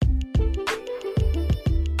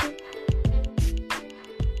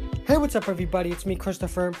Hey, what's up everybody? It's me,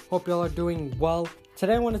 Christopher. Hope y'all are doing well.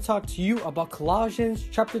 Today I want to talk to you about Colossians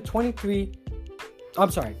chapter 3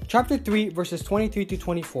 verses 23 to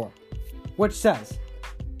 24, which says,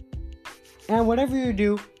 "And whatever you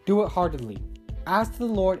do, do it heartily, as to the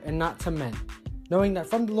Lord and not to men, knowing that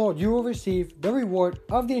from the Lord you will receive the reward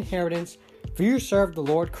of the inheritance, for you serve the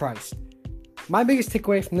Lord Christ." My biggest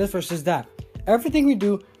takeaway from this verse is that everything we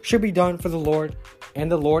do should be done for the Lord and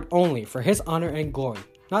the Lord only, for His honor and glory.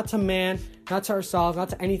 Not to man, not to ourselves, not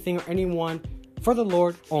to anything or anyone, for the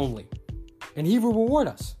Lord only. And He will reward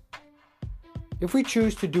us. If we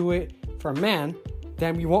choose to do it for man,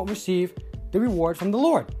 then we won't receive the reward from the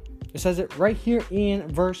Lord. It says it right here in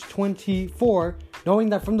verse 24, knowing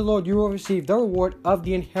that from the Lord you will receive the reward of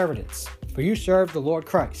the inheritance, for you serve the Lord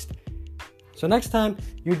Christ. So next time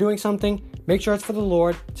you're doing something, make sure it's for the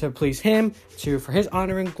Lord, to please Him, for His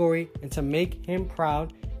honor and glory, and to make Him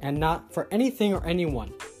proud, and not for anything or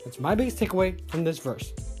anyone. That's my biggest takeaway from this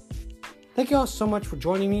verse. Thank you all so much for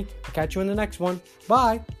joining me. I'll catch you in the next one.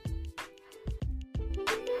 Bye!